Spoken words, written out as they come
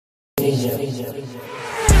They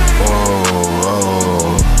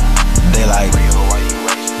like.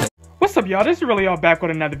 What's up, y'all? This is Relly back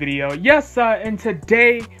with another video. Yes, and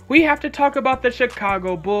today we have to talk about the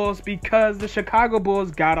Chicago Bulls because the Chicago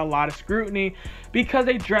Bulls got a lot of scrutiny because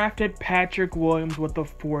they drafted Patrick Williams with the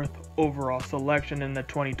 4th overall selection in the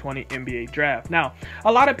 2020 NBA draft. Now,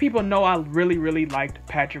 a lot of people know I really liked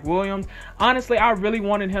Patrick Williams. Honestly, I really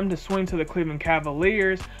wanted him to swing to the Cleveland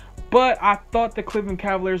Cavaliers, but I thought the Cleveland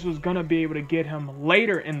Cavaliers was going to be able to get him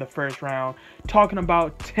later in the first round, talking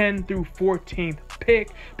about 10th through 14th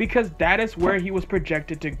pick, because that is where he was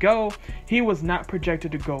projected to go. He was not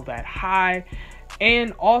projected to go that high.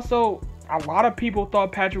 And also, a lot of people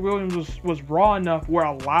thought Patrick Williams was raw enough where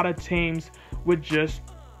a lot of teams would just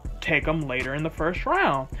take him later in the first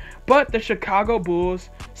round. But the Chicago Bulls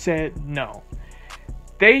said no.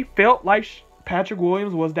 They felt like Patrick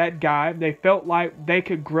Williams was that guy. They felt like they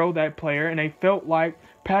could grow that player, and they felt like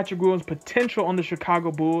Patrick Williams' potential on the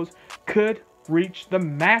Chicago Bulls could reach the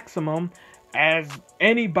maximum as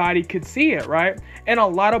anybody could see it, right? And a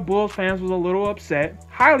lot of Bulls fans was a little upset,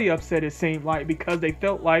 highly upset it seemed like, because they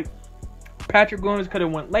felt like Patrick Williams could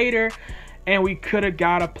have went later and we could have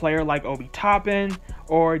got a player like Obi Toppin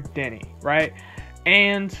or Denny, right?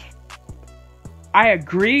 And I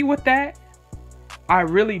agree with that. I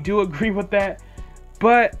really do agree with that,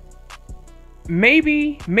 but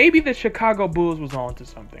maybe the Chicago Bulls was on to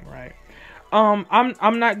something, right?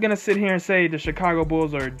 I'm not gonna sit here and say the Chicago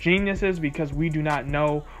Bulls are geniuses because we do not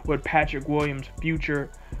know what Patrick Williams' future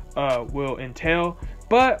will entail,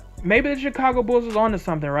 but maybe the Chicago Bulls is on to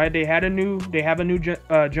something, right? They have a new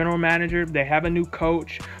general manager, they have a new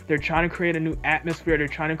coach, they're trying to create a new atmosphere, they're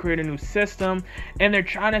trying to create a new system, and they're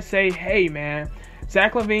trying to say, hey man,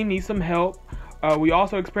 Zach Lavine needs some help. We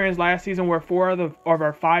also experienced last season where 4 of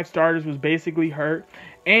our 5 starters was basically hurt.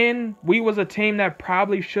 And we was a team that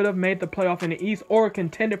probably should have made the playoff in the East or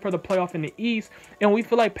contended for the playoff in the East. And we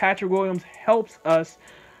feel like Patrick Williams helps us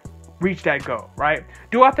reach that goal, right?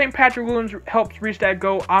 Do I think Patrick Williams helps reach that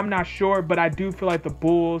goal? I'm not sure, but I do feel like the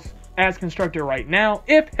Bulls, as constructed right now,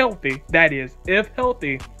 if healthy, that is, if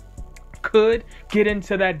healthy, could get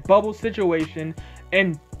into that bubble situation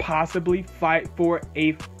and possibly fight for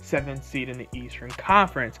 8th, 7th seed in the Eastern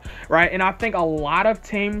Conference, right? And I think a lot of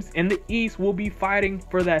teams in the East will be fighting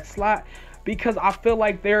for that slot because I feel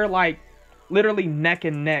like they're like literally neck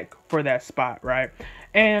and neck for that spot, right?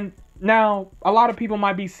 And now a lot of people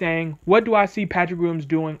might be saying, what do I see Patrick Williams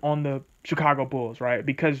doing on the Chicago Bulls, right?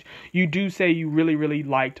 Because you do say you really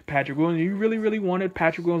liked Patrick Williams. You really wanted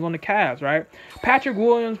Patrick Williams on the Cavs, right? Patrick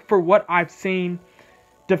Williams, for what I've seen,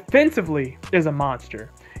 defensively is a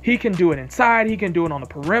monster. He can do it inside. He can do it on the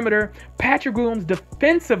perimeter. Patrick Williams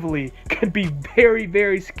defensively could be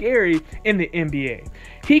very scary in the NBA.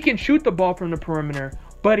 He can shoot the ball from the perimeter,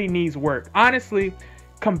 but he needs work. Honestly,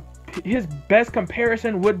 his best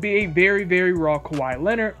comparison would be a very raw Kawhi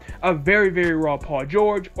Leonard, a very raw Paul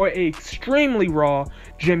George, or a extremely raw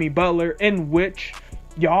Jimmy Butler, in which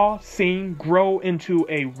y'all seen grow into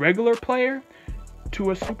a regular player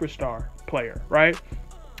to a superstar player, right?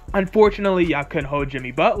 Unfortunately, y'all couldn't hold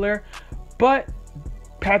Jimmy Butler, but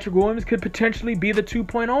Patrick Williams could potentially be the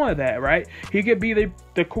 2.0 of that, right? He could be the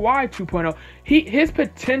Kawhi 2.0. His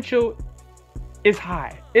potential is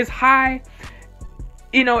high. It's high.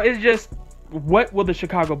 You know, it's just, what will the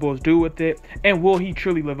Chicago Bulls do with it? And will he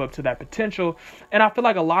truly live up to that potential? And I feel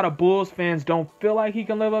like a lot of Bulls fans don't feel like he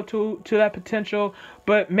can live up to that potential.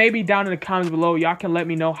 But maybe down in the comments below, y'all can let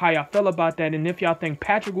me know how y'all feel about that. And if y'all think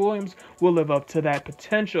Patrick Williams will live up to that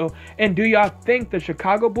potential. And do y'all think the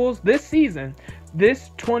Chicago Bulls this season, this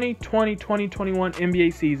 2020-2021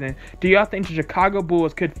 NBA season, do y'all think the Chicago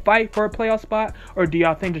Bulls could fight for a playoff spot? Or do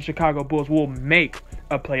y'all think the Chicago Bulls will make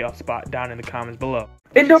a playoff spot? Down in the comments below.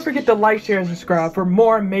 And don't forget to like, share, and subscribe for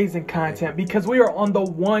more amazing content because we are on the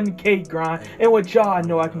 1K grind. And with y'all, I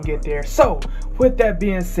know I can get there. So, with that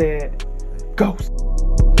being said, Ghost.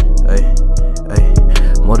 Hey,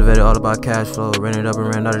 motivated all about cash flow. Ran it up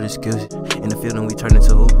and ran out of excuses. In the field and we turned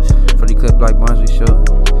into hoopers. For the clip like Barnes we shoot.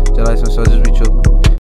 Just like some soldiers we trooping.